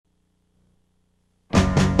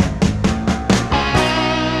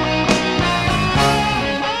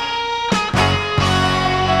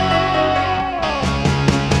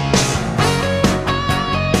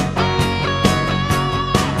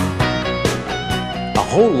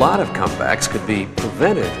whole lot of comebacks could be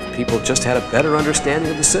prevented if people just had a better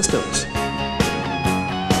understanding of the systems.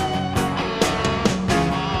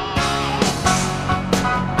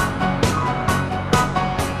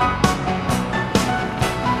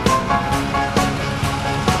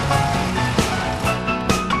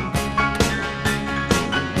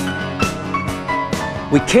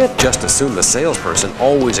 We can't just assume the salesperson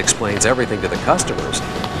always explains everything to the customers,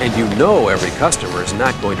 and you know every customer is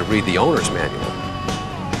not going to read the owner's manual.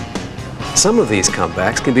 Some of these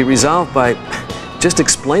comebacks can be resolved by just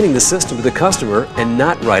explaining the system to the customer and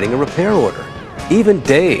not writing a repair order. Even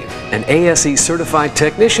Dave, an ASE certified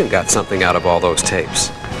technician, got something out of all those tapes.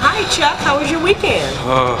 Hi Chuck, how was your weekend?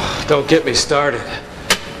 Oh, don't get me started.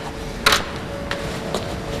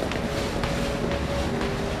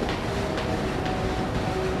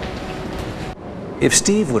 If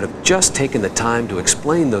Steve would have just taken the time to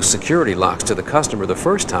explain those security locks to the customer the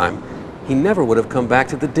first time, he never would have come back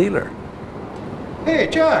to the dealer. Hey,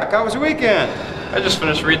 Chuck, how was your weekend? I just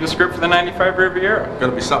finished reading the script for the '95 Riviera.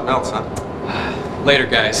 Gonna be something else, huh? Later,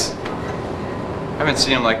 guys. I haven't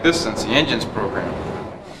seen him like this since the engines program.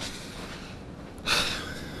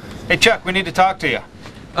 Hey, Chuck, we need to talk to you.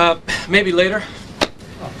 Maybe later.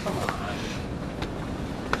 Oh, come on.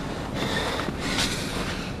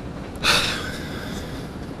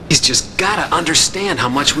 He's just gotta understand how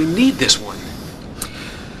much we need this one.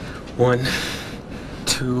 1,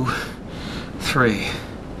 2, 3.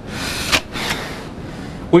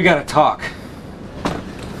 We gotta talk.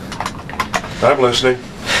 I'm listening.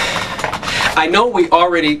 I know we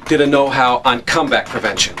already did a know-how on comeback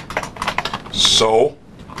prevention. So?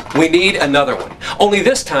 We need another one. Only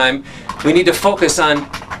this time, we need to focus on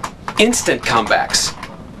instant comebacks.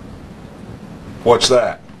 What's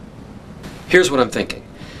that? Here's what I'm thinking.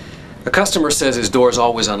 A customer says his door's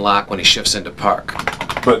always unlocked when he shifts into park.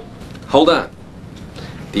 But... Hold on.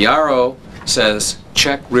 The RO says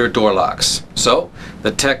check rear door locks. So,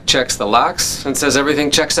 the tech checks the locks and says everything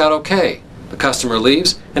checks out okay. The customer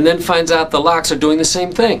leaves and then finds out the locks are doing the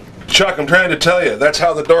same thing. Chuck, I'm trying to tell you, that's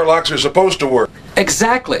how the door locks are supposed to work.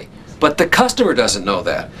 Exactly. But the customer doesn't know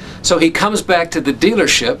that. So he comes back to the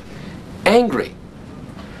dealership angry.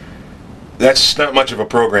 That's not much of a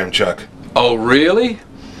program, Chuck. Oh, really?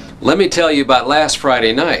 Let me tell you about last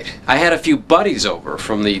Friday night. I had a few buddies over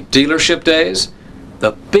from the dealership days.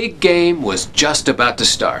 The big game was just about to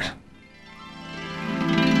start.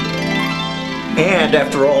 And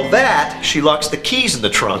after all that, she locks the keys in the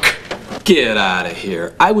trunk. Get out of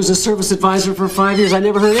here. I was a service advisor for 5 years. I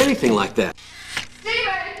never heard anything like that. Steven,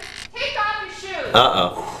 take off your shoes.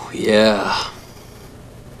 Uh-oh. Yeah.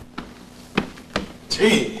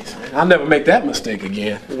 Jeez, I'll never make that mistake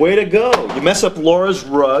again. Way to go. You mess up Laura's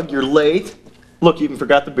rug, you're late. Look, you even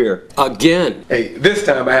forgot the beer. Again. Hey, this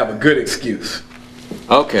time I have a good excuse.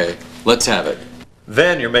 Okay, let's have it.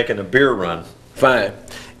 Then you're making a beer run. Fine.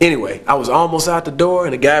 Anyway, I was almost out the door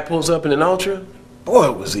and the guy pulls up in an Ultra.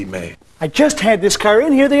 Boy, was he mad. I just had this car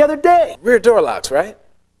in here the other day. Rear door locks, right?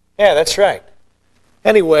 Yeah, that's right.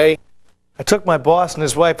 Anyway, I took my boss and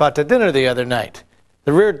his wife out to dinner the other night.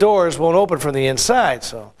 The rear doors won't open from the inside,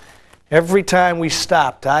 so every time we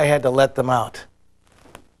stopped, I had to let them out.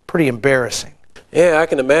 Pretty embarrassing. Yeah, I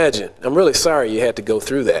can imagine. I'm really sorry you had to go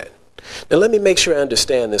through that. Now let me make sure I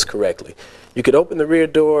understand this correctly. You could open the rear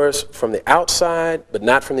doors from the outside, but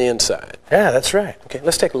not from the inside. Yeah, that's right. Okay,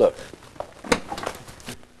 let's take a look.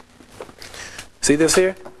 See this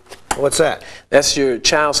here? What's that? That's your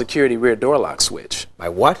child security rear door lock switch. My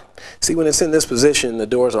what? See, when it's in this position, the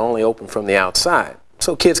doors are only open from the outside,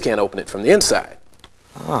 so kids can't open it from the inside.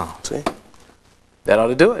 Oh. See? That ought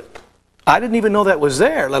to do it. I didn't even know that was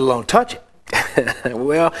there, let alone touch it.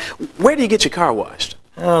 Well, where do you get your car washed?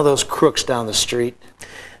 Oh, those crooks down the street.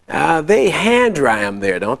 They hand dry them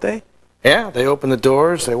there, don't they? Yeah, they open the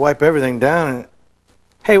doors, they wipe everything down, and...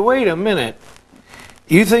 Hey, wait a minute.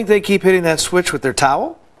 You think they keep hitting that switch with their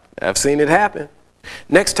towel? I've seen it happen.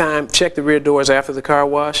 Next time, check the rear doors after the car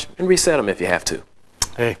wash and reset them if you have to.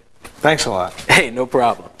 Hey, thanks a lot. Hey, no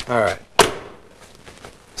problem. All right.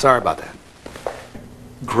 Sorry about that.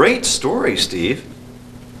 Great story, Steve.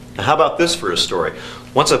 Now, how about this for a story?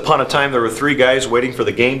 Once upon a time, there were 3 guys waiting for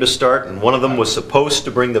the game to start, and one of them was supposed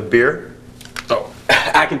to bring the beer. Oh,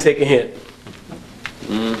 I can take a hint.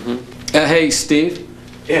 Mm-hmm. Hey, Steve.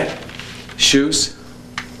 Yeah. Shoes.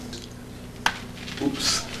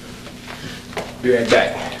 Oops. Be right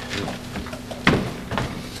back.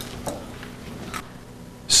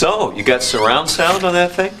 So, you got surround sound on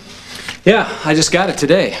that thing? Yeah, I just got it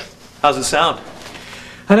today. How's it sound?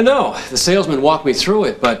 I don't know. The salesman walked me through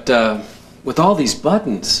it, but with all these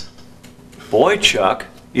buttons. Boy, Chuck,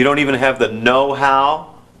 You don't even have the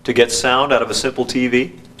know-how to get sound out of a simple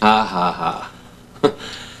TV? Ha ha ha.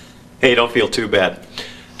 Hey, don't feel too bad.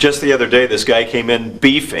 Just the other day, this guy came in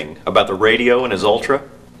beefing about the radio in his Ultra.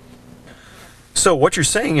 So what you're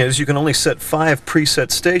saying is you can only set 5 preset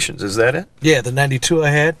stations, is that it? Yeah, the 92 I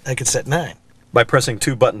had, I could set 9. By pressing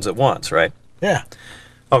 2 buttons at once, right? Yeah.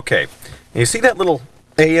 Okay. You see that little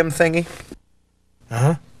AM thingy?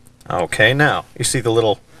 Uh-huh. Okay, now, you see the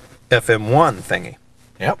little FM1 thingy?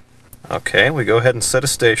 Yep. Okay, we go ahead and set a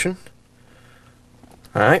station.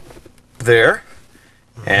 All right, there.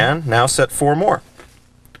 And now set 4 more.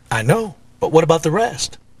 I know, but what about the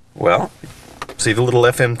rest? Well, see the little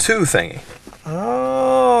FM2 thingy?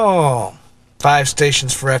 Oh, 5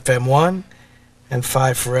 stations for FM1 and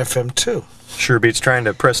 5 for FM2. Sure beats trying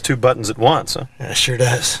to press 2 buttons at once, huh? Yeah, sure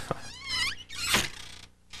does.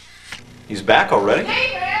 He's back already?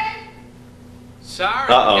 David!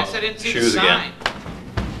 Sorry, Uh-oh. guess I didn't see Shoes the sign. again.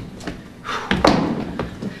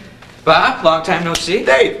 Bob, long time no see.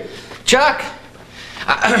 Dave! Chuck!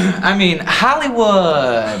 I mean,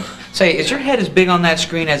 Hollywood! Say, is your head as big on that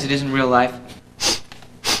screen as it is in real life?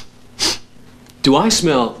 Do I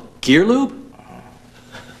smell gear lube?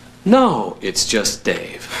 No, it's just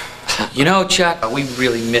Dave. You know, Chuck, we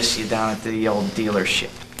really miss you down at the old dealership.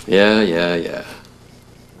 Yeah.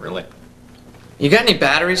 Really? You got any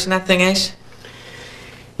batteries in that thing, Ace?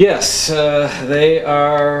 Yes, they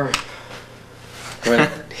are right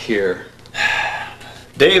here.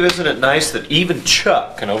 Dave, isn't it nice that even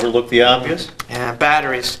Chuck can overlook the obvious? Yeah,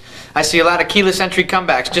 batteries. I see a lot of keyless entry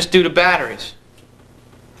comebacks just due to batteries.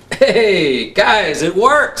 Hey, guys, it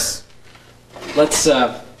works! Let's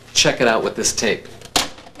check it out with this tape.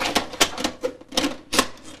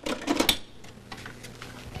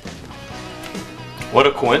 What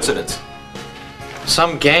a coincidence.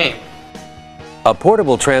 Some game. A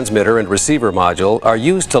portable transmitter and receiver module are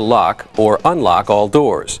used to lock or unlock all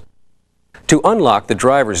doors. To unlock the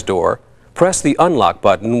driver's door, press the unlock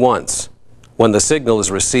button once. When the signal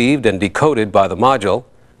is received and decoded by the module,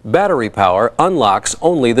 battery power unlocks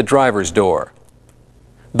only the driver's door.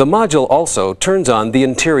 The module also turns on the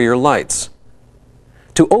interior lights.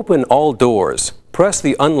 To open all doors, press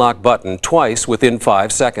the unlock button twice within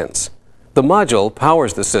 5 seconds. The module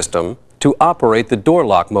powers the system to operate the door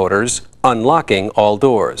lock motors, unlocking all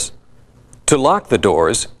doors. To lock the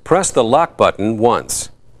doors, press the lock button once.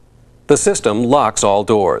 The system locks all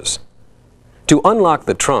doors. To unlock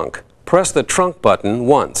the trunk, press the trunk button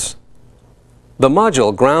once. The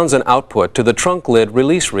module grounds an output to the trunk lid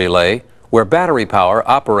release relay, where battery power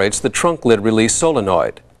operates the trunk lid release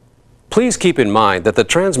solenoid. Please keep in mind that the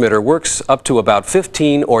transmitter works up to about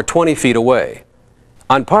 15 or 20 feet away.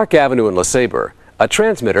 On Park Avenue in LeSabre, a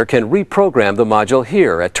transmitter can reprogram the module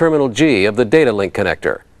here at Terminal G of the Data Link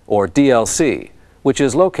Connector, or DLC, which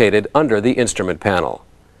is located under the instrument panel.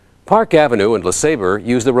 Park Avenue and LeSabre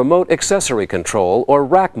use the Remote Accessory Control, or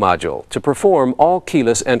RAC module, to perform all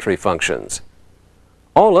keyless entry functions.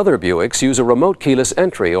 All other Buicks use a Remote Keyless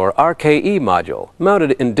Entry, or RKE module,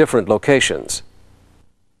 mounted in different locations.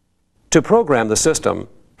 To program the system,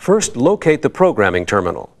 first locate the programming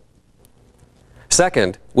terminal.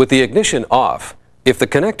 Second, with the ignition off, if the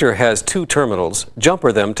connector has 2 terminals,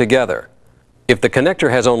 jumper them together. If the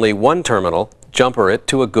connector has only 1 terminal, jumper it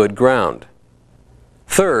to a good ground.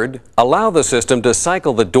 Third, allow the system to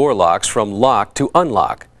cycle the door locks from lock to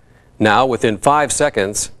unlock. Now, within 5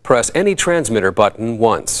 seconds, press any transmitter button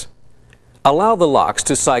once. Allow the locks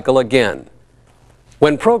to cycle again.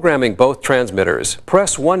 When programming both transmitters,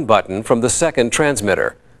 press 1 button from the second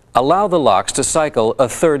transmitter. Allow the locks to cycle a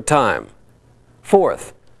 3rd time.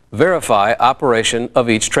 Fourth, verify operation of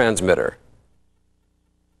each transmitter.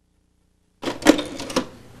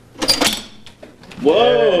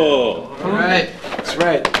 Whoa! All right. That's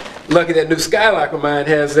right. Lucky that new Skylark of mine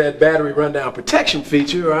has that battery rundown protection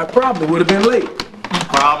feature, or I probably would have been late.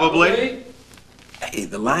 Probably. Hey,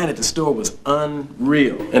 the line at the store was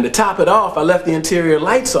unreal. And to top it off, I left the interior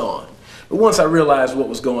lights on. But once I realized what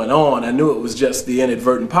was going on, I knew it was just the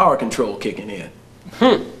inadvertent power control kicking in.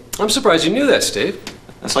 I'm surprised you knew that, Steve.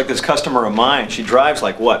 That's like this customer of mine. She drives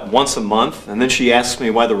like, what, once a month? And then she asks me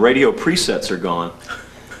why the radio presets are gone.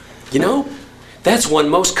 You know, that's one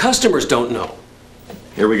most customers don't know.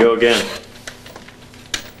 Here we go again.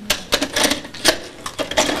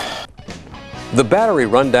 The battery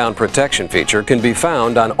rundown protection feature can be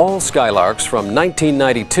found on all Skylarks from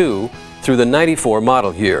 1992 through the 94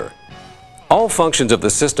 model year. All functions of the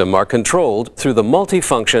system are controlled through the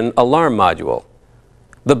multifunction alarm module.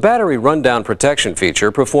 The battery rundown protection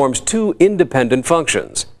feature performs 2 independent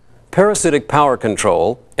functions: parasitic power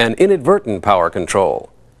control and inadvertent power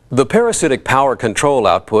control. The parasitic power control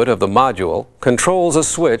output of the module controls a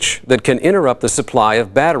switch that can interrupt the supply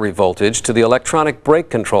of battery voltage to the electronic brake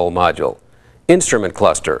control module, instrument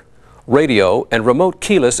cluster, radio, and remote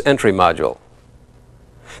keyless entry module.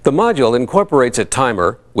 The module incorporates a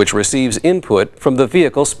timer which receives input from the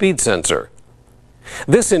vehicle speed sensor.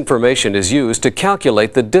 This information is used to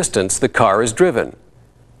calculate the distance the car is driven.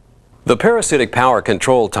 The parasitic power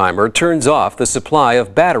control timer turns off the supply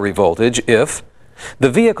of battery voltage if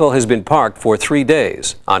the vehicle has been parked for 3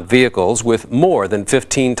 days on vehicles with more than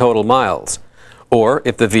 15 total miles, or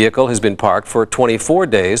if the vehicle has been parked for 24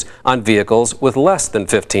 days on vehicles with less than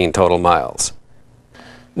 15 total miles.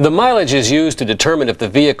 The mileage is used to determine if the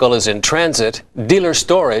vehicle is in transit, dealer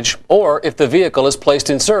storage, or if the vehicle is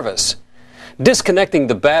placed in service. Disconnecting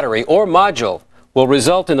the battery or module will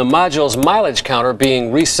result in the module's mileage counter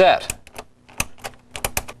being reset.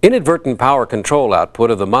 Inadvertent power control output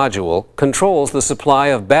of the module controls the supply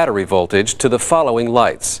of battery voltage to the following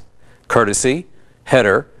lights: courtesy,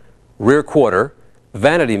 header, rear quarter,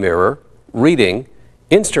 vanity mirror, reading,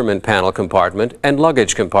 instrument panel compartment, and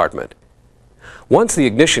luggage compartment. Once the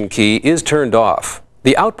ignition key is turned off,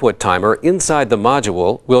 the output timer inside the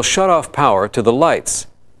module will shut off power to the lights.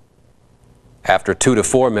 After 2 to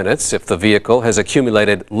 4 minutes, if the vehicle has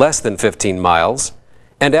accumulated less than 15 miles,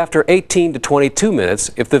 and after 18 to 22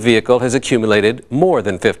 minutes if the vehicle has accumulated more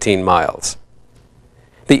than 15 miles.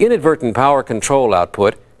 The inadvertent power control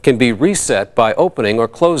output can be reset by opening or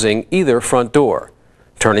closing either front door,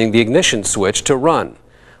 turning the ignition switch to run,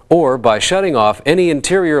 or by shutting off any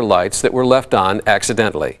interior lights that were left on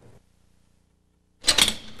accidentally.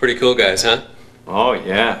 Pretty cool guys, huh? Oh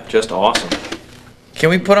yeah, just awesome.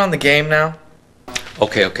 Can we put on the game now?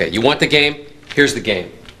 Okay. You want the game? Here's the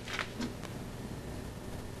game.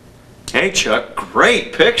 Hey Chuck,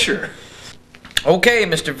 great picture. Okay,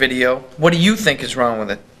 Mr. Video. What do you think is wrong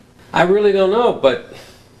with it? I really don't know, but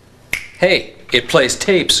hey, it plays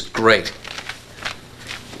tapes great.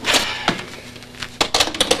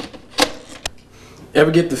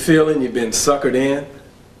 Ever get the feeling you've been suckered in?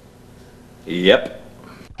 Yep.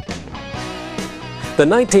 The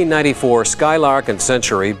 1994 Skylark and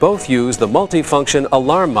Century both use the multifunction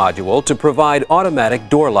alarm module to provide automatic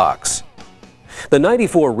door locks. The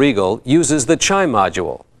 94 Regal uses the chime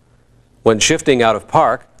module. When shifting out of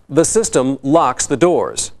park, the system locks the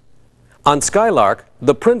doors. On Skylark,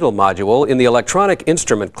 the Prindle module in the electronic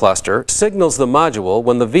instrument cluster signals the module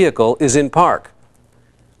when the vehicle is in park.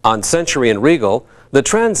 On Century and Regal, the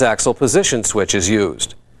trans-axle position switch is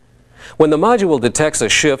used. When the module detects a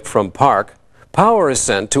shift from park, power is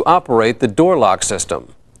sent to operate the door lock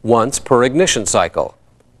system, once per ignition cycle.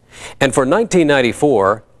 And for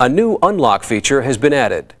 1994, a new unlock feature has been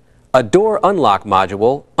added. A door unlock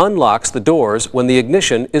module unlocks the doors when the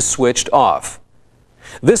ignition is switched off.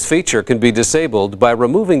 This feature can be disabled by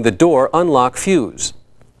removing the door unlock fuse.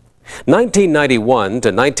 1991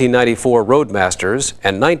 to 1994 Roadmasters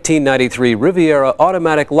and 1993 Riviera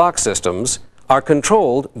automatic lock systems are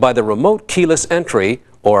controlled by the remote keyless entry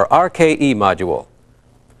or RKE module.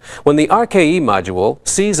 When the RKE module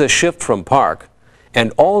sees a shift from park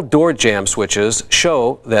and all door jamb switches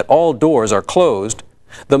show that all doors are closed,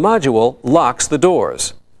 the module locks the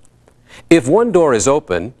doors. If one door is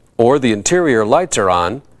open or the interior lights are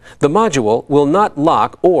on, the module will not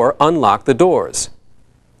lock or unlock the doors.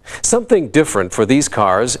 Something different for these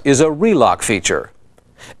cars is a relock feature.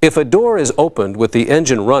 If a door is opened with the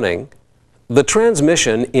engine running, the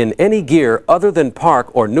transmission in any gear other than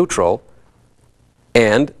park or neutral,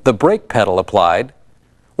 and the brake pedal applied,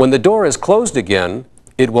 when the door is closed again,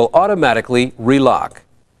 it will automatically relock.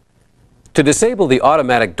 To disable the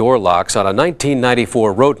automatic door locks on a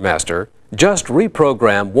 1994 Roadmaster, just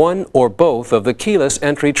reprogram one or both of the keyless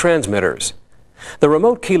entry transmitters. The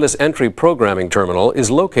remote keyless entry programming terminal is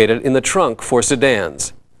located in the trunk for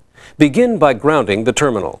sedans. Begin by grounding the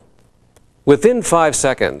terminal. Within 5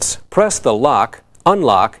 seconds, press the lock,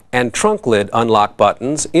 unlock, and trunk lid unlock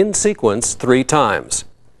buttons in sequence 3 times.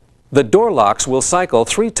 The door locks will cycle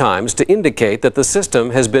 3 times to indicate that the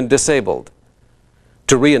system has been disabled.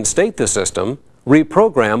 To reinstate the system,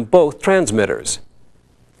 reprogram both transmitters.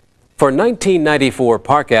 For 1994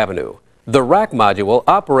 Park Avenue, the rack module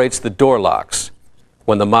operates the door locks.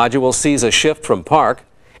 When the module sees a shift from park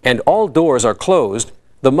and all doors are closed,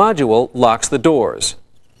 the module locks the doors.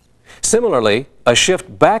 Similarly, a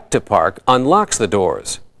shift back to park unlocks the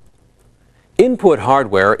doors. Input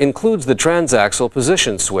hardware includes the trans-axle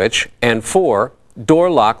position switch and 4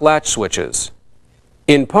 door lock latch switches.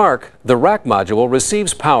 In park, the rack module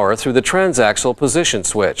receives power through the trans-axle position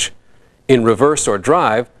switch. In reverse or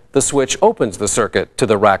drive, the switch opens the circuit to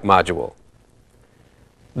the rack module.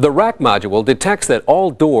 The rack module detects that all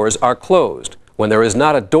doors are closed when there is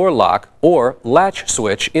not a door lock or latch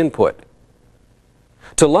switch input.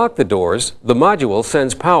 To lock the doors, the module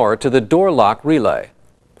sends power to the door lock relay.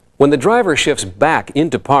 When the driver shifts back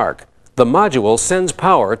into park, the module sends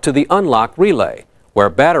power to the unlock relay, where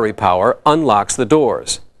battery power unlocks the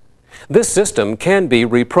doors. This system can be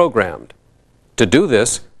reprogrammed. To do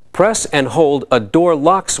this, press and hold a door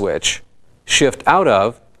lock switch, shift out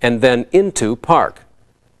of and then into park,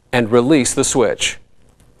 and release the switch.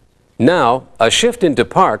 Now, a shift into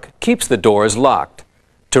park keeps the doors locked.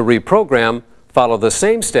 To reprogram, follow the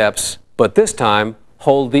same steps, but this time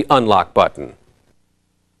hold the unlock button.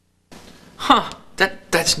 Huh,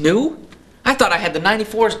 that's new? I thought I had the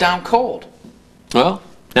 94s down cold. Well,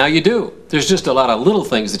 now you do. There's just a lot of little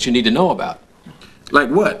things that you need to know about. Like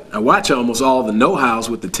what? I watch almost all the know-hows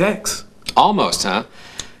with the techs. Almost, huh?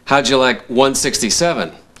 How'd you like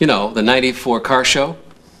 167? You know, the 94 car show?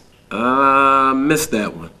 Missed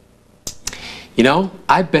that one. You know,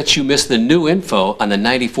 I bet you missed the new info on the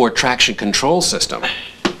 94 traction control system.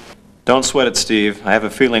 Don't sweat it, Steve. I have a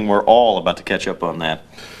feeling we're all about to catch up on that.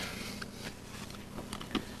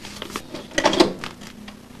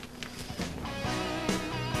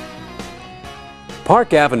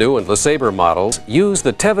 Park Avenue and LeSabre models use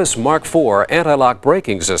the Tevis Mark IV anti-lock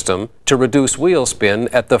braking system to reduce wheel spin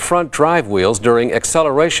at the front drive wheels during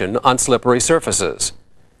acceleration on slippery surfaces.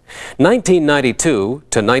 1992 to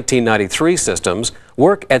 1993 systems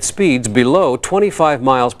work at speeds below 25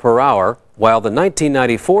 miles per hour, while the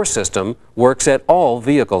 1994 system works at all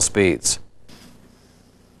vehicle speeds.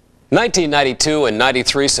 1992 and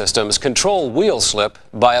 93 systems control wheel slip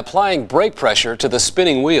by applying brake pressure to the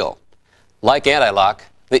spinning wheel. Like anti-lock,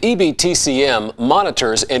 the EBTCM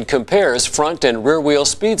monitors and compares front and rear wheel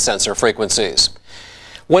speed sensor frequencies.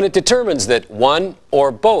 When it determines that one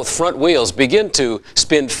or both front wheels begin to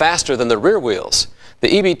spin faster than the rear wheels, the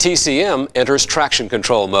EBTCM enters traction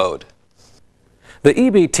control mode. The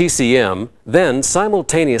EBTCM then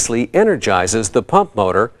simultaneously energizes the pump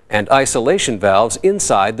motor and isolation valves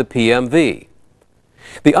inside the PMV.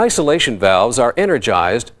 The isolation valves are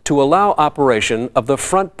energized to allow operation of the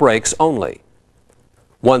front brakes only.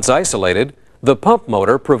 Once isolated, the pump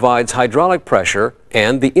motor provides hydraulic pressure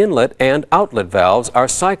and the inlet and outlet valves are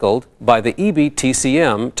cycled by the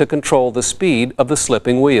EBTCM to control the speed of the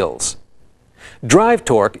slipping wheels. Drive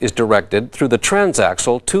torque is directed through the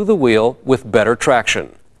transaxle to the wheel with better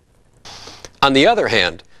traction. On the other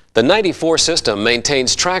hand, the 94 system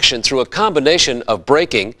maintains traction through a combination of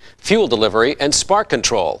braking, fuel delivery, and spark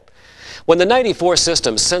control. When the 94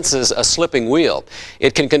 system senses a slipping wheel,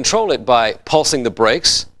 it can control it by pulsing the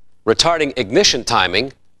brakes, retarding ignition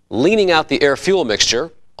timing, leaning out the air-fuel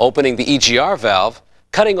mixture, opening the EGR valve,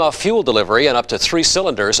 cutting off fuel delivery on up to 3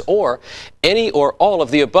 cylinders, or any or all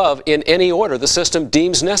of the above in any order the system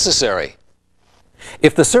deems necessary.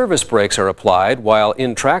 If the service brakes are applied while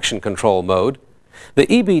in traction control mode, the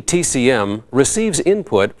EBTCM receives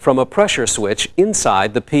input from a pressure switch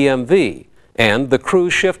inside the PMV and the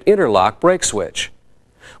cruise shift interlock brake switch.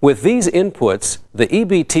 With these inputs, the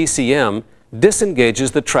EBTCM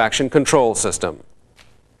disengages the traction control system.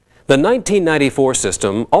 The 1994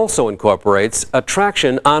 system also incorporates a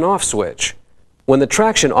traction on-off switch. When the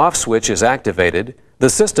traction off switch is activated, the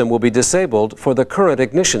system will be disabled for the current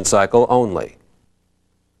ignition cycle only.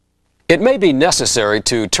 It may be necessary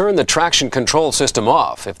to turn the traction control system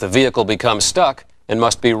off if the vehicle becomes stuck and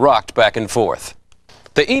must be rocked back and forth.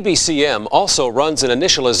 The EBCM also runs an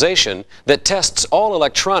initialization that tests all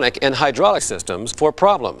electronic and hydraulic systems for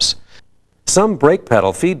problems. Some brake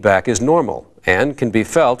pedal feedback is normal and can be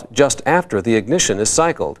felt just after the ignition is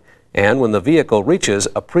cycled and when the vehicle reaches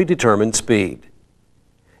a predetermined speed.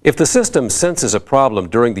 If the system senses a problem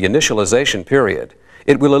during the initialization period,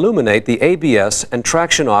 it will illuminate the ABS and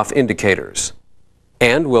traction off indicators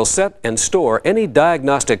and will set and store any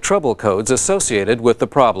diagnostic trouble codes associated with the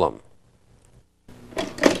problem.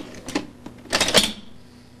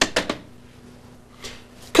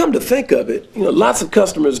 Come to think of it, lots of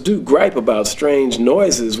customers do gripe about strange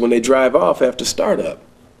noises when they drive off after startup.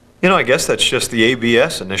 You know, I guess that's just the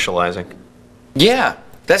ABS initializing. Yeah,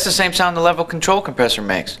 that's the same sound the level control compressor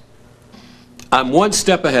makes. I'm one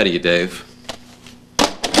step ahead of you, Dave.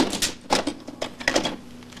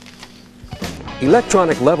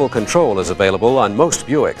 Electronic level control is available on most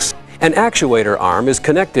Buicks. An actuator arm is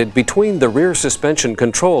connected between the rear suspension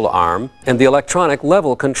control arm and the electronic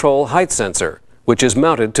level control height sensor, which is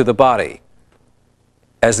mounted to the body.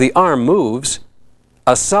 As the arm moves,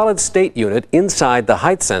 a solid-state unit inside the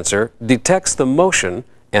height sensor detects the motion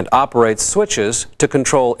and operates switches to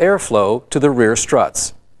control airflow to the rear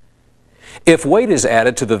struts. If weight is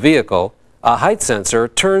added to the vehicle, a height sensor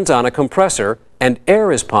turns on a compressor and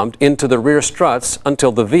air is pumped into the rear struts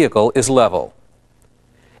until the vehicle is level.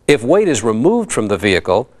 If weight is removed from the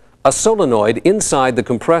vehicle, a solenoid inside the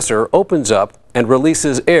compressor opens up and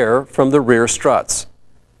releases air from the rear struts.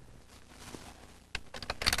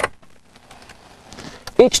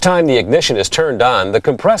 Each time the ignition is turned on, the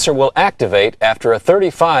compressor will activate after a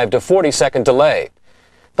 35 to 40 second delay.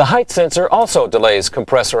 The height sensor also delays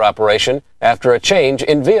compressor operation after a change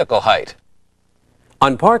in vehicle height.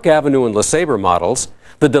 On Park Avenue and LeSabre models,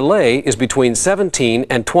 the delay is between 17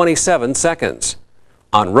 and 27 seconds.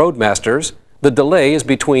 On Roadmasters, the delay is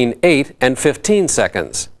between 8 and 15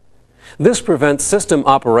 seconds. This prevents system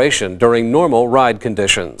operation during normal ride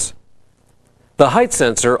conditions. The height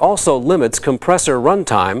sensor also limits compressor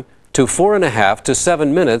runtime to 4.5 to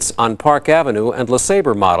 7 minutes on Park Avenue and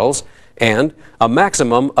LeSabre models and a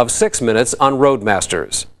maximum of 6 minutes on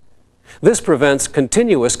Roadmasters. This prevents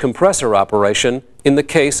continuous compressor operation in the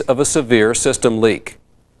case of a severe system leak.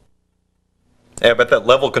 Yeah, I bet that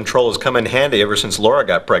level control has come in handy ever since Laura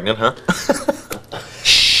got pregnant, huh?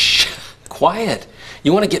 Shh! Quiet.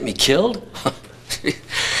 You want to get me killed?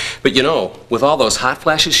 But you know, with all those hot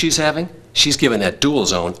flashes she's having, she's giving that dual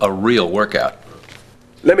zone a real workout.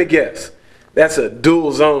 Let me guess. That's a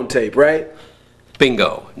dual zone tape, right?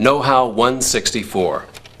 Bingo. Know-how 164.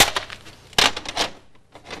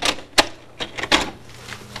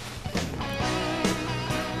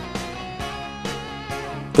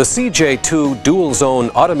 The CJ2 Dual Zone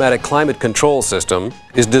Automatic Climate Control System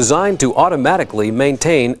is designed to automatically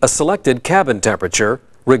maintain a selected cabin temperature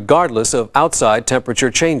regardless of outside temperature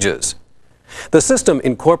changes. The system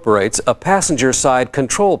incorporates a passenger side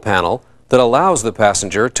control panel that allows the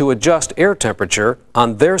passenger to adjust air temperature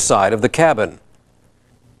on their side of the cabin.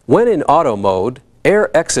 When in auto mode,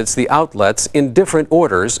 air exits the outlets in different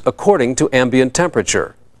orders according to ambient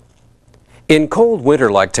temperature. In cold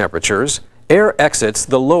winter-like temperatures, air exits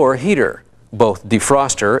the lower heater, both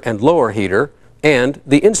defroster and lower heater, and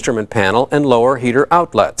the instrument panel and lower heater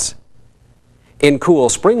outlets. In cool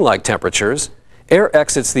spring-like temperatures, air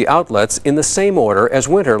exits the outlets in the same order as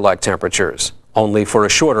winter-like temperatures, only for a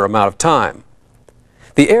shorter amount of time.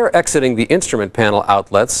 The air exiting the instrument panel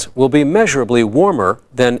outlets will be measurably warmer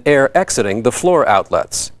than air exiting the floor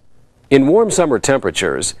outlets. In warm summer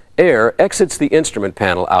temperatures, air exits the instrument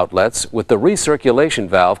panel outlets with the recirculation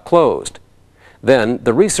valve closed. Then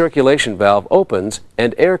the recirculation valve opens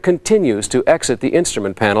and air continues to exit the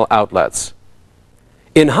instrument panel outlets.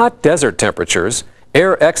 In hot desert temperatures,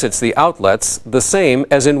 air exits the outlets the same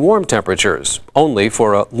as in warm temperatures, only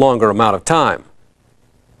for a longer amount of time.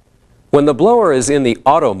 When the blower is in the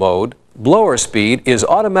auto mode, blower speed is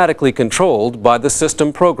automatically controlled by the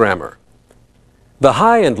system programmer. The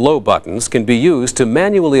high and low buttons can be used to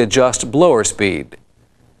manually adjust blower speed.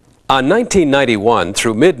 On 1991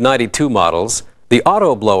 through mid-92 models, the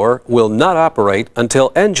auto blower will not operate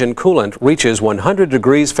until engine coolant reaches 100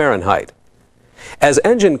 degrees Fahrenheit. As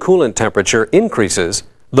engine coolant temperature increases,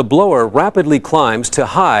 the blower rapidly climbs to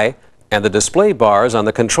high and the display bars on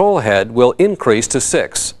the control head will increase to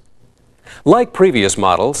 6. Like previous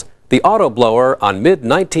models, the auto blower on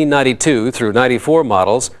mid-1992 through 94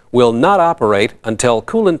 models will not operate until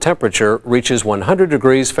coolant temperature reaches 100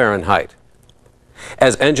 degrees Fahrenheit.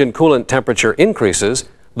 As engine coolant temperature increases,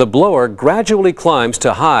 the blower gradually climbs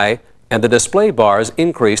to high and the display bars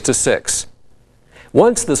increase to 6.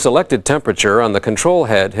 Once the selected temperature on the control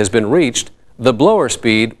head has been reached, the blower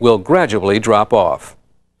speed will gradually drop off.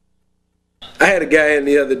 I had a guy in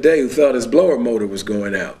the other day who thought his blower motor was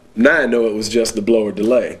going out. Now I know it was just the blower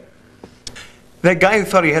delay. That guy who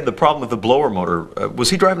thought he had the problem with the blower motor, was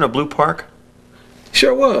he driving a blue Park?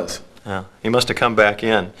 Sure was. Yeah, he must have come back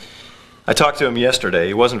in. I talked to him yesterday.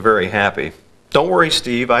 He wasn't very happy. Don't worry,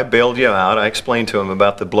 Steve. I bailed you out. I explained to him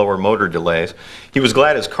about the blower motor delays. He was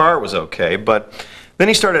glad his car was okay, but then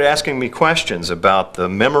he started asking me questions about the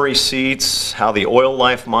memory seats, how the oil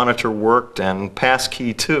life monitor worked, and pass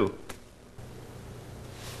key 2.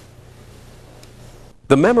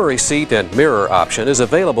 The memory seat and mirror option is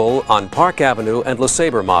available on Park Avenue and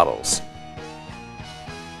LeSabre models.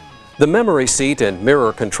 The memory seat and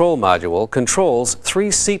mirror control module controls 3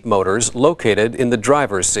 seat motors located in the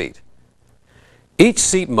driver's seat. Each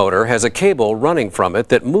seat motor has a cable running from it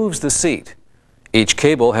that moves the seat. Each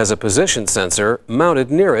cable has a position sensor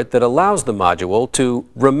mounted near it that allows the module to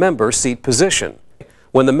remember seat position.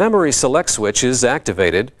 When the memory select switch is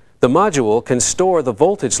activated, the module can store the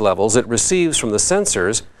voltage levels it receives from the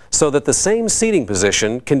sensors so that the same seating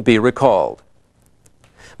position can be recalled.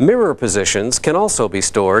 Mirror positions can also be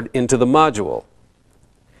stored into the module.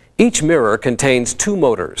 Each mirror contains 2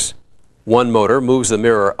 motors. One motor moves the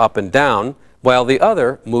mirror up and down, while the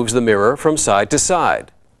other moves the mirror from side to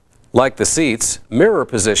side. Like the seats, mirror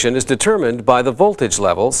position is determined by the voltage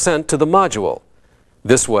level sent to the module.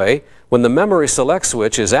 This way, when the memory select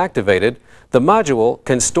switch is activated, the module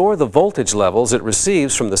can store the voltage levels it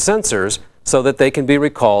receives from the sensors so that they can be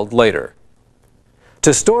recalled later.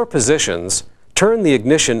 To store positions, turn the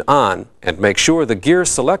ignition on and make sure the gear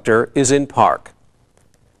selector is in park.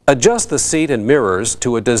 Adjust the seat and mirrors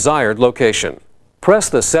to a desired location. Press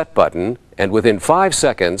the Set button and within 5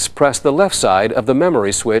 seconds press the left side of the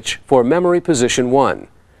memory switch for memory position 1.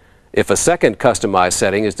 If a second customized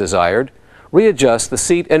setting is desired, readjust the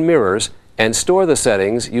seat and mirrors and store the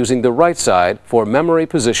settings using the right side for memory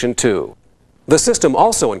position 2. The system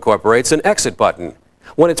also incorporates an exit button.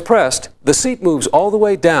 When it's pressed, the seat moves all the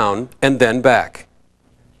way down and then back.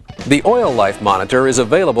 The oil life monitor is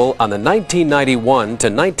available on the 1991 to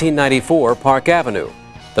 1994 Park Avenue,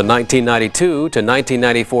 the 1992 to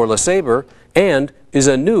 1994 LeSabre, and is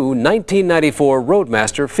a new 1994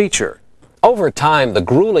 Roadmaster feature. Over time, the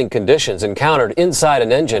grueling conditions encountered inside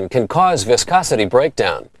an engine can cause viscosity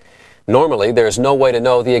breakdown. Normally, there's no way to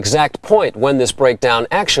know the exact point when this breakdown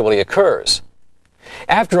actually occurs.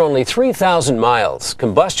 After only 3,000 miles,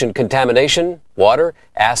 combustion contamination, water,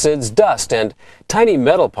 acids, dust, and tiny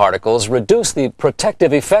metal particles reduce the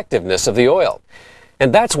protective effectiveness of the oil.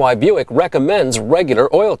 And that's why Buick recommends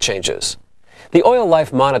regular oil changes. The Oil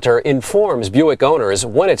Life Monitor informs Buick owners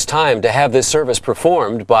when it's time to have this service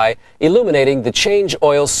performed by illuminating the Change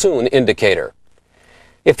Oil Soon indicator.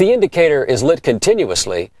 If the indicator is lit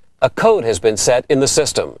continuously, a code has been set in the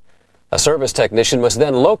system. A service technician must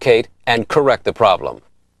then locate and correct the problem.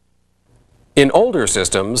 In older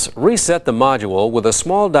systems, reset the module with a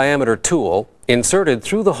small diameter tool inserted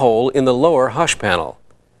through the hole in the lower hush panel.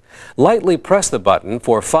 Lightly press the button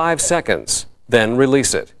for 5 seconds, then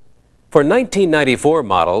release it. For 1994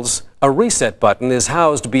 models, a reset button is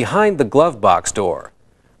housed behind the glove box door.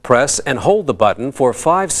 Press and hold the button for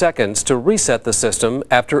 5 seconds to reset the system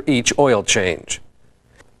after each oil change.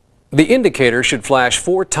 The indicator should flash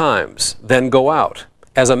 4 times, then go out,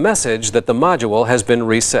 as a message that the module has been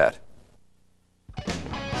reset.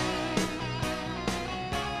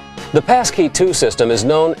 The Key II system is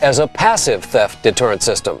known as a passive theft deterrent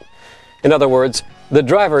system. In other words, the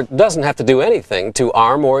driver doesn't have to do anything to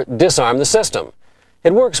arm or disarm the system.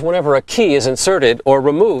 It works whenever a key is inserted or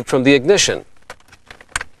removed from the ignition.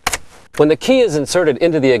 When the key is inserted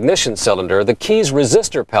into the ignition cylinder, the key's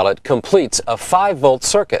resistor pellet completes a 5-volt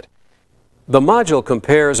circuit. The module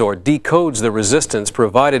compares or decodes the resistance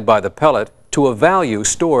provided by the pellet to a value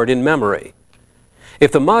stored in memory.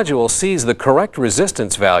 If the module sees the correct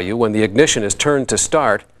resistance value when the ignition is turned to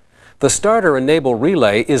start, the starter enable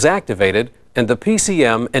relay is activated and the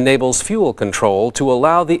PCM enables fuel control to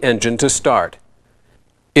allow the engine to start.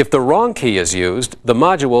 If the wrong key is used, the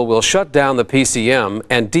module will shut down the PCM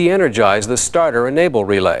and de-energize the starter enable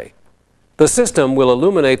relay. The system will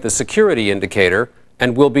illuminate the security indicator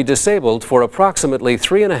and will be disabled for approximately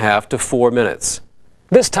 3.5 to 4 minutes.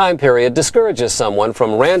 This time period discourages someone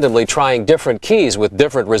from randomly trying different keys with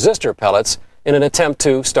different resistor pellets in an attempt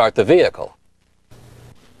to start the vehicle.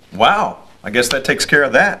 Wow, I guess that takes care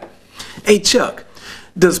of that. Hey Chuck,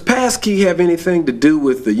 does passkey have anything to do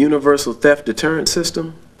with the Universal Theft Deterrent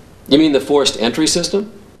System? You mean the forced entry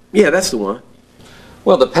system? Yeah, that's the one.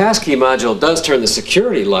 Well, the passkey module does turn the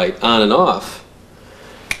security light on and off.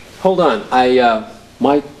 Hold on, I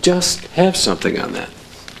might just have something on that.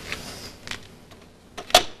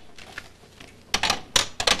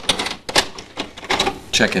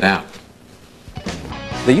 Check it out.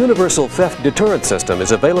 The Universal Theft Deterrent System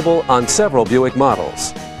is available on several Buick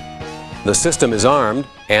models. The system is armed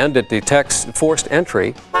and it detects forced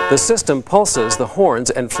entry. The system pulses the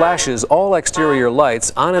horns and flashes all exterior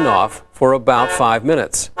lights on and off for about 5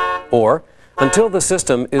 minutes, or until the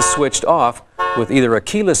system is switched off with either a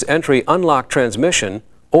keyless entry unlock transmission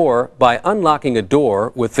or by unlocking a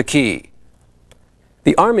door with the key.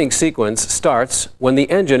 The arming sequence starts when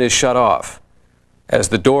the engine is shut off. As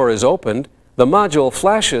the door is opened, the module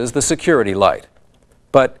flashes the security light.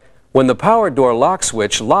 But when the power door lock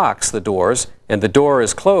switch locks the doors and the door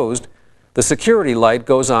is closed, the security light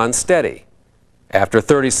goes on steady. After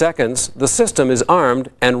 30 seconds, the system is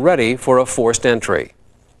armed and ready for a forced entry.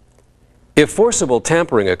 If forcible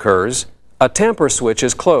tampering occurs, a tamper switch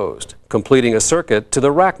is closed, completing a circuit to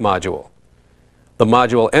the rack module. The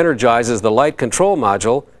module energizes the light control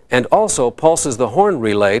module and also pulses the horn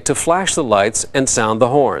relay to flash the lights and sound the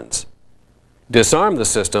horns. Disarm the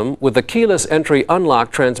system with the keyless entry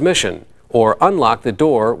unlock transmission or unlock the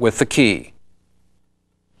door with the key.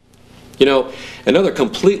 You know, another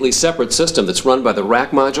completely separate system that's run by the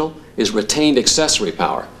rack module is retained accessory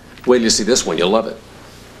power. Wait till you see this one, you'll love it.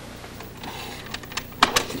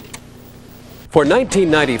 For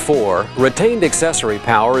 1994, retained accessory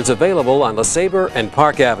power is available on LeSabre and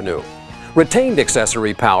Park Avenue. Retained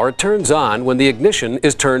accessory power turns on when the ignition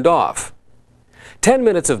is turned off. 10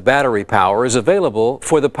 minutes of battery power is available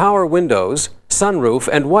for the power windows, sunroof,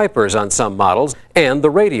 and wipers on some models, and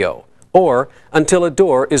the radio, or until a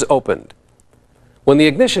door is opened. When the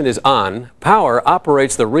ignition is on, power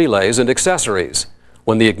operates the relays and accessories.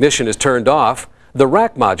 When the ignition is turned off, the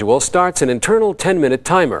rack module starts an internal 10-minute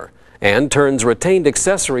timer and turns retained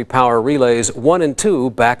accessory power relays 1 and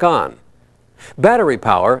 2 back on. Battery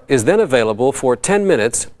power is then available for 10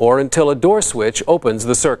 minutes or until a door switch opens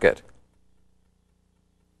the circuit.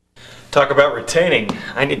 Talk about retaining.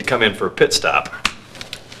 I need to come in for a pit stop.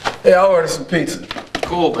 Hey, I'll order some pizza.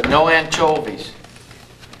 Cool, but no anchovies.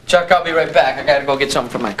 Chuck, I'll be right back. I gotta go get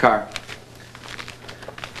something for my car.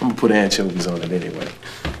 I'm gonna put anchovies on it anyway.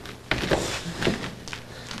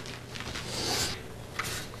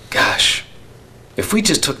 Gosh, if we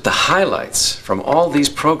just took the highlights from all these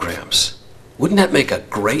programs, wouldn't that make a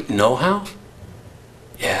great know-how?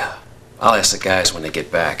 Yeah, I'll ask the guys when they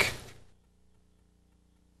get back.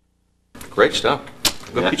 Great stuff.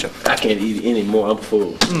 Good pizza. I can't eat any more. I'm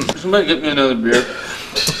full. Somebody get me another beer.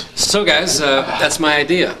 So guys, that's my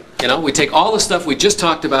idea. You know, we take all the stuff we just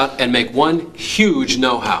talked about and make one huge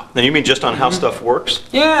know-how. Now you mean just on how stuff works?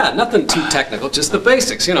 Yeah, nothing too technical, just the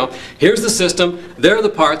basics, you know. Here's the system, there are the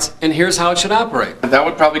parts, and here's how it should operate. That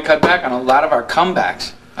would probably cut back on a lot of our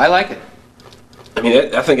comebacks. I like it. I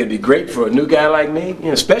mean, I think it'd be great for a new guy like me, you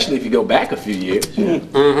know, especially if you go back a few years.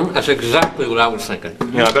 That's exactly what I was thinking.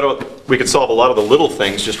 Yeah, I bet we could solve a lot of the little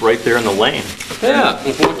things just right there in the lane. Yeah,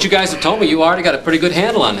 and from what you guys have told me, you already got a pretty good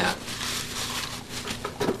handle on that.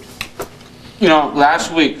 You know,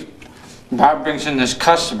 last week, Bob brings in this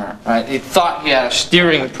customer, right? He thought he had a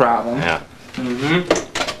steering problem. Yeah.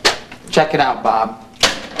 Check it out, Bob.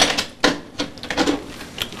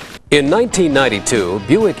 In 1992,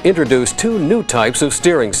 Buick introduced 2 new types of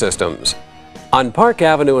steering systems. On Park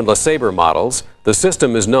Avenue and LeSabre models, the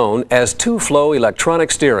system is known as two-flow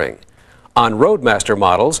electronic steering. On Roadmaster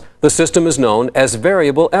models, the system is known as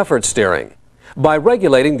variable effort steering. By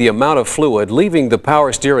regulating the amount of fluid leaving the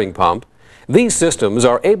power steering pump, these systems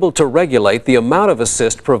are able to regulate the amount of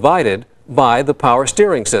assist provided by the power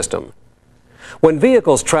steering system. When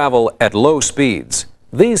vehicles travel at low speeds,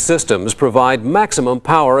 these systems provide maximum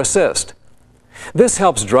power assist. This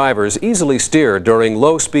helps drivers easily steer during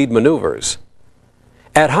low-speed maneuvers.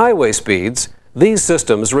 At highway speeds, these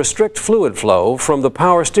systems restrict fluid flow from the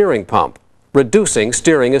power steering pump, reducing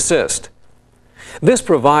steering assist. This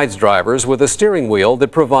provides drivers with a steering wheel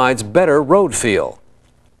that provides better road feel.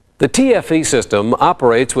 The TFE system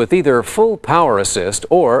operates with either full power assist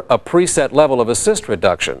or a preset level of assist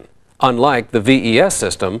reduction, unlike the VES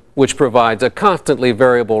system, which provides a constantly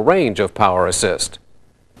variable range of power assist.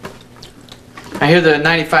 I hear the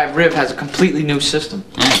 95 Riv has a completely new system.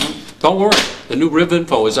 Don't worry, the new Riv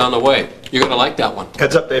info is on the way. You're going to like that one.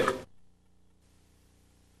 Heads up, Dave.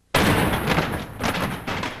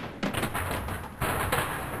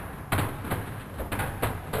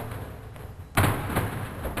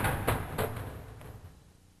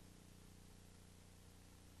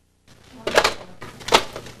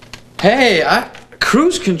 Hey,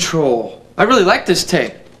 cruise control. I really like this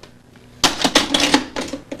tape.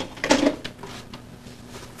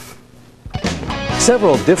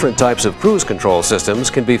 Several different types of cruise control systems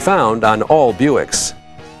can be found on all Buicks.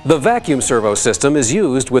 The vacuum servo system is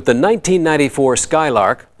used with the 1994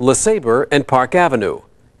 Skylark, LeSabre, and Park Avenue.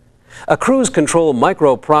 A cruise control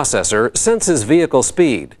microprocessor senses vehicle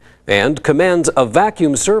speed and commands a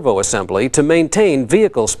vacuum servo assembly to maintain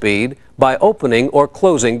vehicle speed by opening or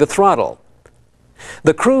closing the throttle.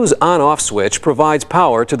 The cruise on-off switch provides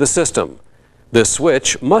power to the system. This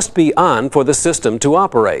switch must be on for the system to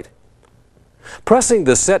operate. Pressing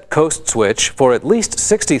the set coast switch for at least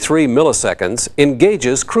 63 milliseconds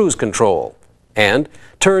engages cruise control and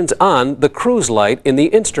turns on the cruise light in the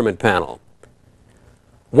instrument panel.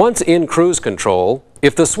 Once in cruise control,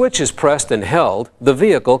 if the switch is pressed and held, the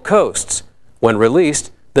vehicle coasts. When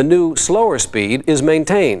released, the new slower speed is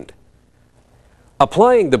maintained.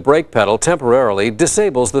 Applying the brake pedal temporarily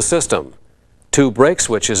disables the system. 2 brake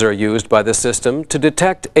switches are used by the system to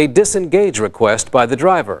detect a disengage request by the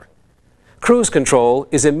driver. Cruise control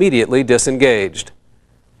is immediately disengaged.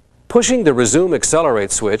 Pushing the resume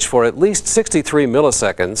accelerate switch for at least 63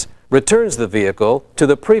 milliseconds returns the vehicle to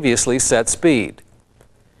the previously set speed.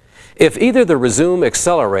 If either the resume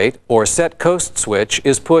accelerate or set coast switch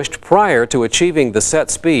is pushed prior to achieving the set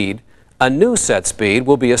speed, a new set speed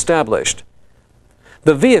will be established.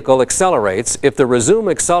 The vehicle accelerates if the resume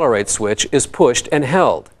accelerate switch is pushed and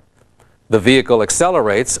held. The vehicle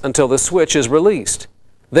accelerates until the switch is released.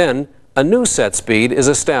 Then, a new set speed is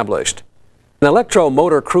established. An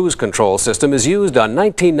electromotor cruise control system is used on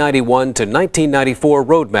 1991 to 1994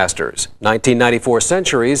 Roadmasters, 1994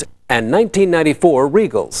 Centuries, and 1994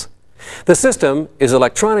 Regals. The system is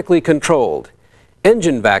electronically controlled.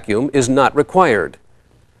 Engine vacuum is not required.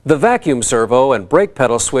 The vacuum servo and brake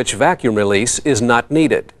pedal switch vacuum release is not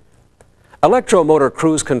needed. Electromotor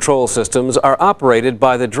cruise control systems are operated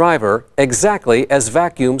by the driver exactly as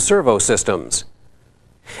vacuum servo systems.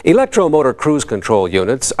 Electromotor cruise control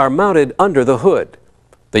units are mounted under the hood.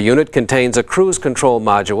 The unit contains a cruise control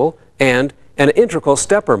module and an integral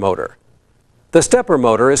stepper motor. The stepper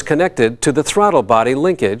motor is connected to the throttle body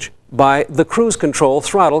linkage by the cruise control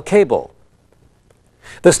throttle cable.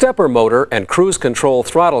 The stepper motor and cruise control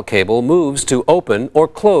throttle cable moves to open or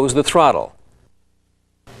close the throttle.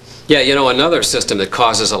 Yeah, you know, another system that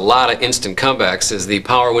causes a lot of instant comebacks is the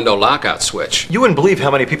power window lockout switch. You wouldn't believe how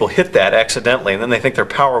many people hit that accidentally and then they think their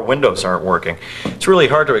power windows aren't working. It's really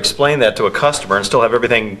hard to explain that to a customer and still have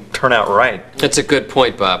everything turn out right. That's a good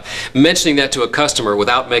point, Bob. Mentioning that to a customer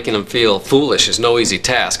without making them feel foolish is no easy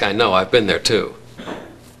task. I know, I've been there too.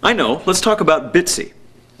 I know. Let's talk about Bitsy.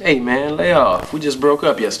 Hey man, lay off. We just broke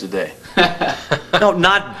up yesterday. No,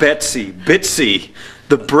 not Betsy. Bitsy.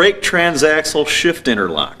 The brake trans-axle shift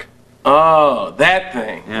interlock. Oh, that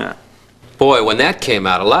thing. Yeah. Boy, when that came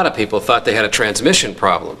out, a lot of people thought they had a transmission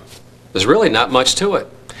problem. There's really not much to it.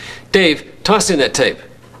 Dave, toss in that tape.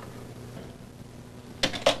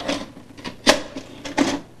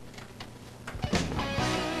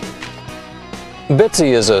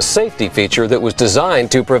 Bitsy is a safety feature that was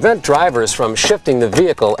designed to prevent drivers from shifting the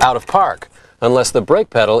vehicle out of park unless the brake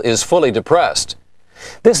pedal is fully depressed.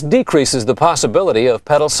 This decreases the possibility of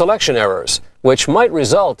pedal selection errors, which might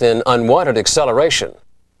result in unwanted acceleration.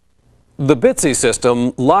 The Bitsy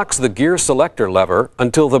system locks the gear selector lever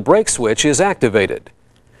until the brake switch is activated.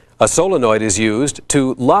 A solenoid is used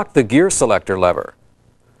to lock the gear selector lever.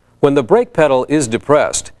 When the brake pedal is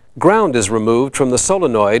depressed, ground is removed from the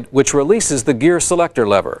solenoid, which releases the gear selector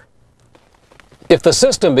lever. If the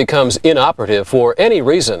system becomes inoperative for any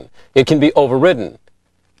reason, it can be overridden.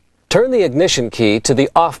 Turn the ignition key to the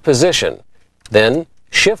off position, then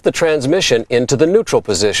shift the transmission into the neutral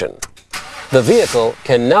position. The vehicle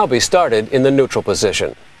can now be started in the neutral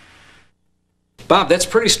position. Bob, that's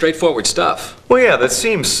pretty straightforward stuff. Well, yeah, that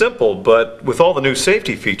seems simple, but with all the new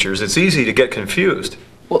safety features, it's easy to get confused.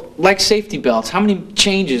 Well, like safety belts, how many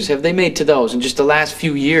changes have they made to those in just the last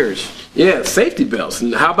few years? Yeah, safety belts.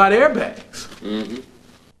 And how about airbags?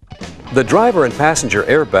 The driver and passenger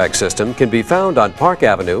airbag system can be found on Park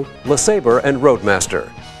Avenue, LeSabre, and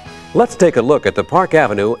Roadmaster. Let's take a look at the Park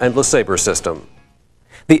Avenue and LeSabre system.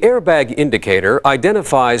 The airbag indicator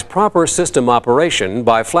identifies proper system operation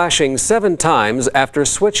by flashing 7 times after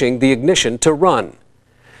switching the ignition to run.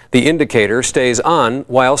 The indicator stays on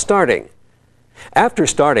while starting. After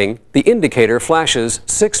starting, the indicator flashes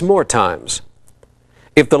 6 more times.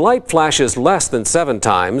 If the light flashes less than 7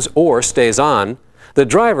 times or stays on, the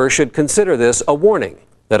driver should consider this a warning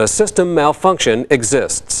that a system malfunction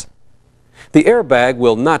exists. The airbag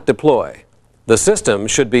will not deploy. The system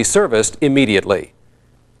should be serviced immediately.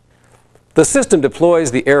 The system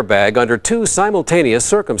deploys the airbag under 2 simultaneous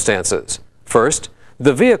circumstances. First,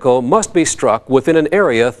 the vehicle must be struck within an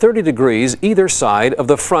area 30 degrees either side of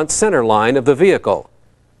the front center line of the vehicle.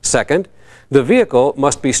 Second, the vehicle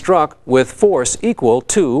must be struck with force equal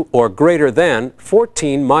to or greater than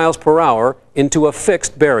 14 miles per hour into a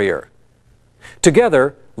fixed barrier.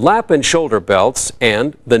 Together, lap and shoulder belts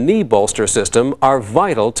and the knee bolster system are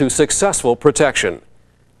vital to successful protection.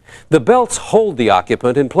 The belts hold the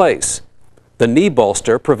occupant in place. The knee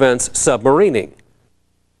bolster prevents submarining.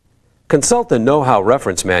 Consult the Know-How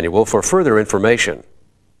Reference Manual for further information.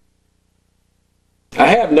 I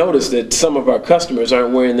have noticed that some of our customers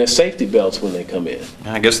aren't wearing their safety belts when they come in.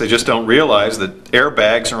 I guess they just don't realize that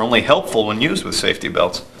airbags are only helpful when used with safety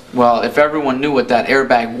belts. Well, if everyone knew what that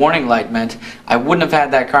airbag warning light meant, I wouldn't have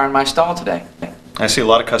had that car in my stall today. I see a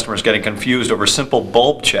lot of customers getting confused over simple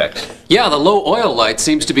bulb checks. Yeah, the low oil light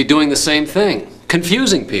seems to be doing the same thing,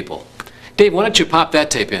 confusing people. Dave, why don't you pop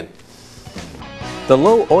that tape in? The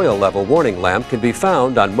low oil level warning lamp can be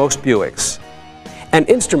found on most Buicks. An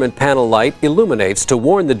instrument panel light illuminates to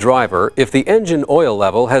warn the driver if the engine oil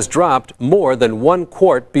level has dropped more than 1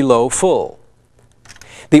 quart below full.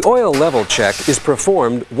 The oil level check is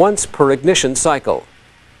performed once per ignition cycle.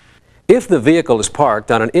 If the vehicle is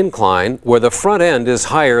parked on an incline where the front end is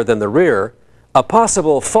higher than the rear, a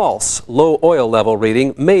possible false low oil level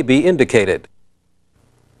reading may be indicated.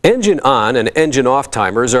 Engine on and engine off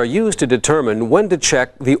timers are used to determine when to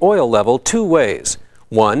check the oil level two ways.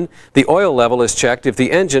 One, the oil level is checked if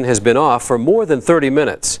the engine has been off for more than 30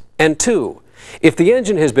 minutes. And two, if the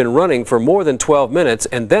engine has been running for more than 12 minutes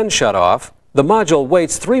and then shut off, the module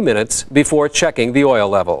waits 3 minutes before checking the oil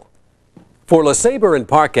level. For LeSabre and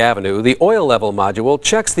Park Avenue, the oil level module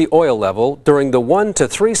checks the oil level during the 1 to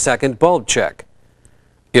 3 second bulb check.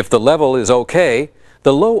 If the level is okay,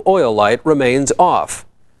 the low oil light remains off.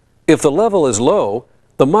 If the level is low,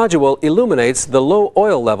 the module illuminates the low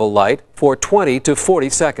oil level light for 20 to 40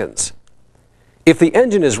 seconds. If the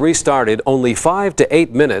engine is restarted only 5 to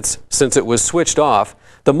 8 minutes since it was switched off,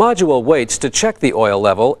 the module waits to check the oil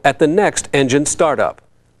level at the next engine startup.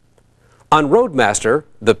 On Roadmaster,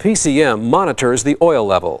 the PCM monitors the oil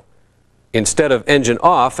level. Instead of engine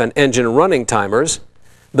off and engine running timers,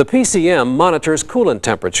 the PCM monitors coolant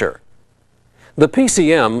temperature. The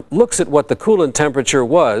PCM looks at what the coolant temperature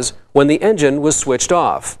was when the engine was switched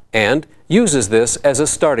off and uses this as a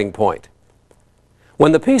starting point.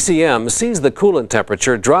 When the PCM sees the coolant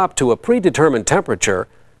temperature drop to a predetermined temperature,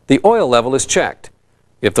 the oil level is checked.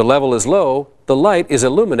 If the level is low, the light is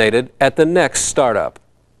illuminated at the next startup.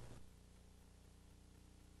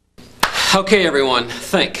 Okay, everyone,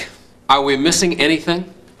 think. Are we missing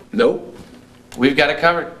anything? Nope. We've got it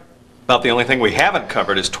covered. About the only thing we haven't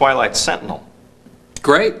covered is Twilight Sentinel.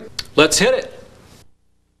 Great. Let's hit it.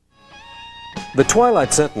 The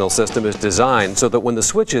Twilight Sentinel system is designed so that when the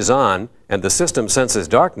switch is on and the system senses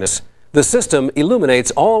darkness, the system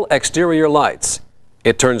illuminates all exterior lights.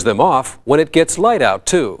 It turns them off when it gets light out,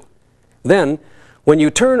 too. Then, when you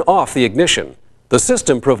turn off the ignition, the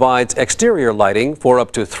system provides exterior lighting for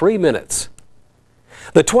up to 3 minutes.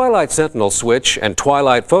 The Twilight Sentinel switch and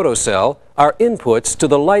Twilight photocell are inputs to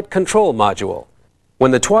the light control module.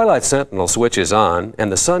 When the Twilight Sentinel switch is on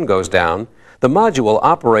and the sun goes down, the module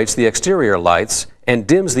operates the exterior lights and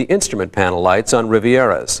dims the instrument panel lights on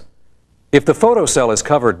Rivieras. If the photocell is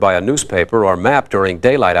covered by a newspaper or map during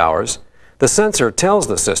daylight hours, the sensor tells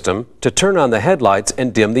the system to turn on the headlights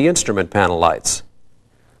and dim the instrument panel lights.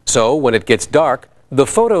 So, when it gets dark, the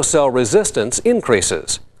photocell resistance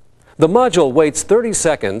increases. The module waits 30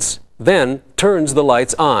 seconds, then turns the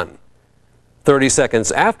lights on. 30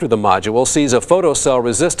 seconds after the module sees a photocell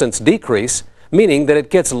resistance decrease, meaning that it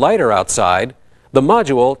gets lighter outside, the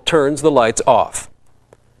module turns the lights off.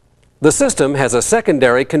 The system has a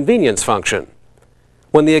secondary convenience function.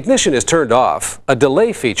 When the ignition is turned off, a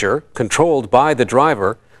delay feature, controlled by the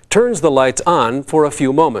driver, turns the lights on for a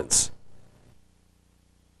few moments.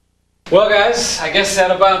 Well, guys, I guess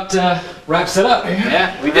that about wraps it up.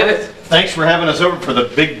 Yeah, we did it. Thanks for having us over for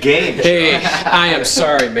the big game. Hey, I am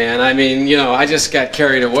sorry, man. I mean, I just got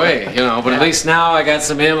carried away, but at least now I got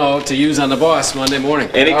some ammo to use on the boss Monday morning.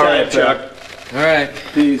 Anytime, All right, Chuck. All right.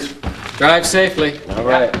 Peace. Drive safely. All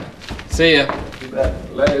right. See ya. Be back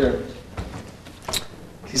later.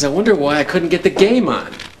 Geez, I wonder why I couldn't get the game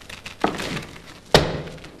on.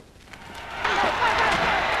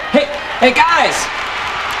 Hey, guys!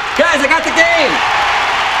 Guys, I got the game!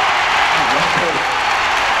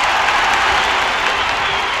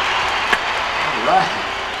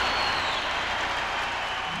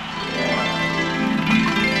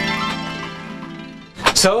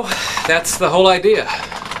 So, that's the whole idea.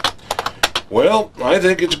 Well, I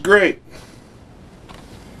think it's great.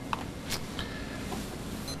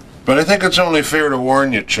 But I think it's only fair to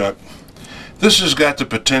warn you, Chuck. This has got the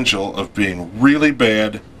potential of being really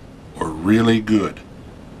bad or really good.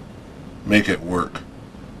 Make it work.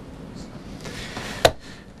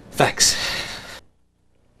 Thanks.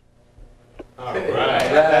 All right.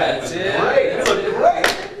 That's it. Great. That looked great.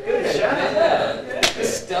 Good shot. Yeah.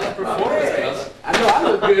 Stellar performance, guys. I know I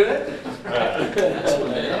look good.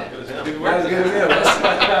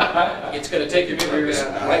 It's going to take your careers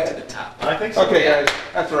right to the top. I think so. Okay, guys,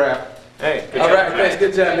 that's a wrap. Hey, good All job. right, thanks.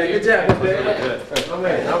 Good job, man. Good job.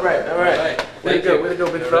 All right. Way to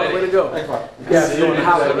go, big fella. Way to go. Yeah, you're doing the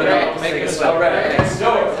holler. All right. Thanks.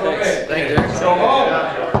 Thanks. Go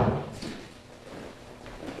home.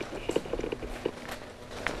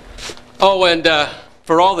 Oh, and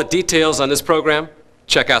for all the details on this program,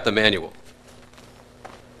 check out the manual.